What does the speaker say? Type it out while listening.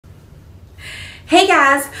Hey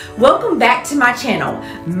guys, welcome back to my channel.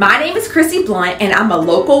 My name is Crissy Blount and I'm a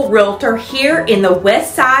local realtor here in the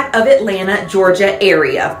west side of Atlanta, Georgia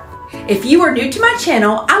area. If you are new to my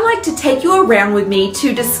channel, I like to take you around with me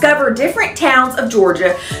to discover different towns of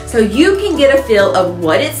Georgia so you can get a feel of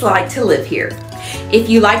what it's like to live here. If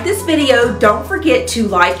you like this video, don't forget to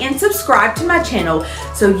like and subscribe to my channel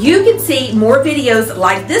so you can see more videos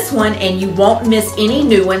like this one and you won't miss any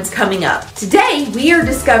new ones coming up. Today, we are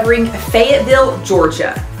discovering Fayetteville,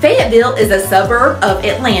 Georgia. Fayetteville is a suburb of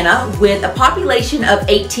Atlanta with a population of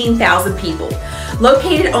 18,000 people,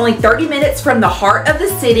 located only 30 minutes from the heart of the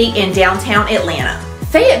city in downtown Atlanta.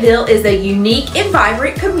 Fayetteville is a unique and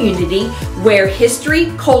vibrant community where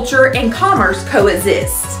history, culture, and commerce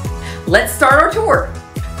coexist. Let's start our tour.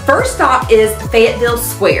 First stop is Fayetteville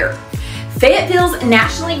Square. Fayetteville's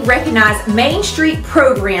nationally recognized Main Street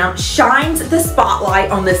program shines the spotlight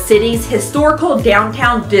on the city's historical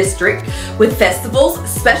downtown district with festivals,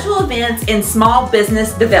 special events, and small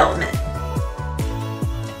business development.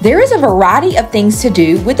 There is a variety of things to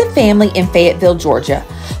do with the family in Fayetteville, Georgia.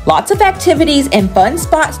 Lots of activities and fun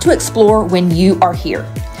spots to explore when you are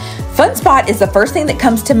here. Fun Spot is the first thing that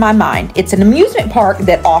comes to my mind. It's an amusement park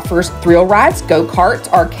that offers thrill rides, go-karts,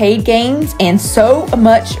 arcade games, and so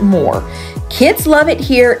much more. Kids love it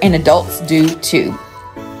here and adults do too.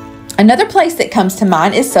 Another place that comes to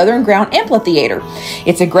mind is Southern Ground Amphitheater.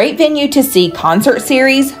 It's a great venue to see concert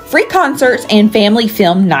series, free concerts, and family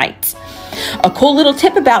film nights. A cool little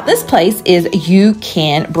tip about this place is you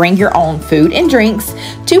can bring your own food and drinks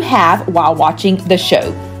to have while watching the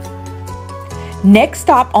show. Next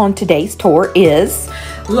stop on today's tour is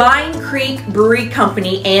Lion Creek Brewery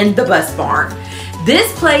Company and the Bus Barn.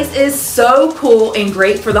 This place is so cool and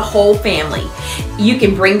great for the whole family. You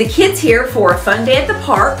can bring the kids here for a fun day at the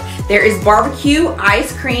park. There is barbecue,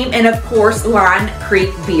 ice cream, and of course Lion Creek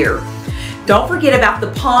beer. Don't forget about the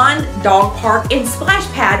pond, dog park, and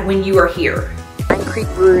splash pad when you are here. Lion Creek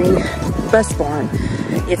Brewery Bus Barn.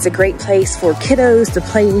 It's a great place for kiddos to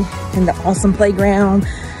play in the awesome playground.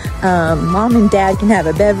 Mom and dad can have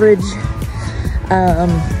a beverage.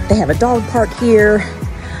 They have a dog park here.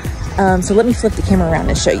 So let me flip the camera around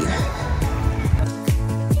and show you.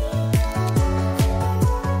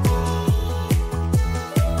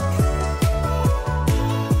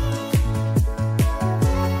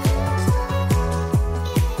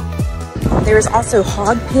 There's also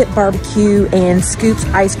Hog Pit Barbecue and Scoops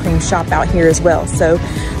Ice Cream Shop out here as well. So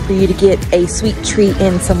for you to get a sweet treat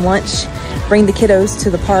and some lunch, bring the kiddos to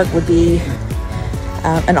the park would be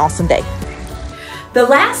an awesome day. The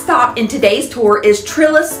last stop in today's tour is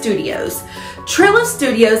Trilla Studios. Trilla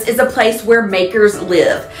Studios is a place where makers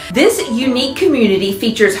live. This unique community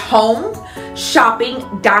features homes,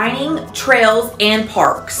 shopping, dining, trails, and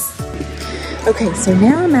parks. Okay, so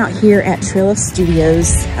now I'm out here at Trilla Studios,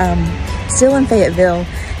 still in Fayetteville,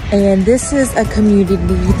 and this is a community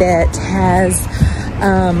that has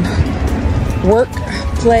work,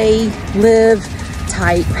 play, live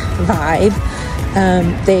type vibe.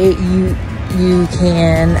 You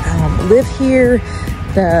can live here.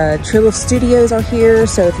 The Trilla Studios are here,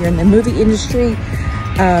 so if you're in the movie industry,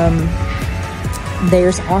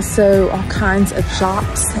 there's also all kinds of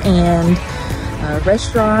shops and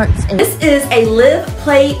restaurants. This is a live,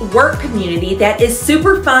 play, work community that is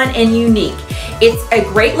super fun and unique. It's a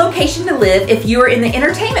great location to live if you are in the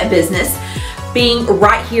entertainment business, being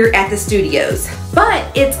right here at the studios. But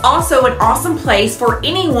it's also an awesome place for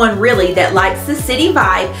anyone really that likes the city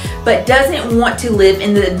vibe but doesn't want to live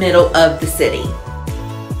in the middle of the city.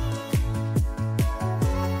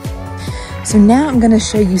 So now I'm going to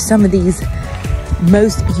show you some of these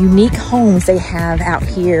most unique homes they have out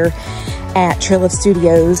here at Trilla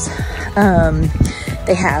Studios.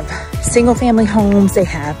 They have single family homes, they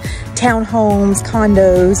have townhomes,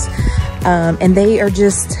 condos, and they are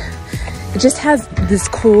just, it just has this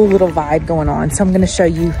cool little vibe going on. So I'm going to show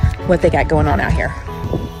you what they got going on out here.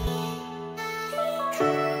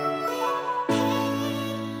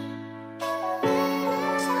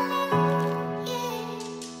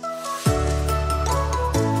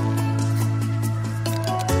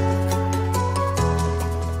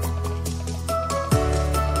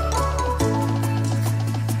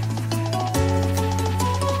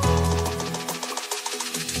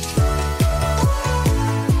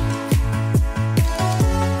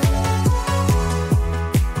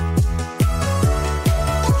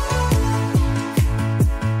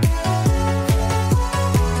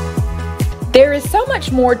 There is so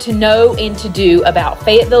much more to know and to do about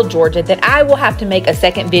Fayetteville, Georgia that I will have to make a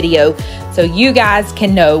second video so you guys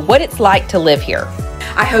can know what it's like to live here.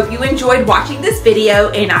 I hope you enjoyed watching this video,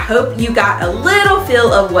 and I hope you got a little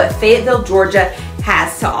feel of what Fayetteville, Georgia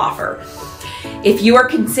has to offer. If you are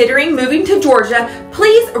considering moving to Georgia,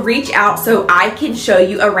 please reach out so I can show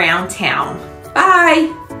you around town.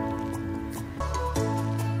 Bye!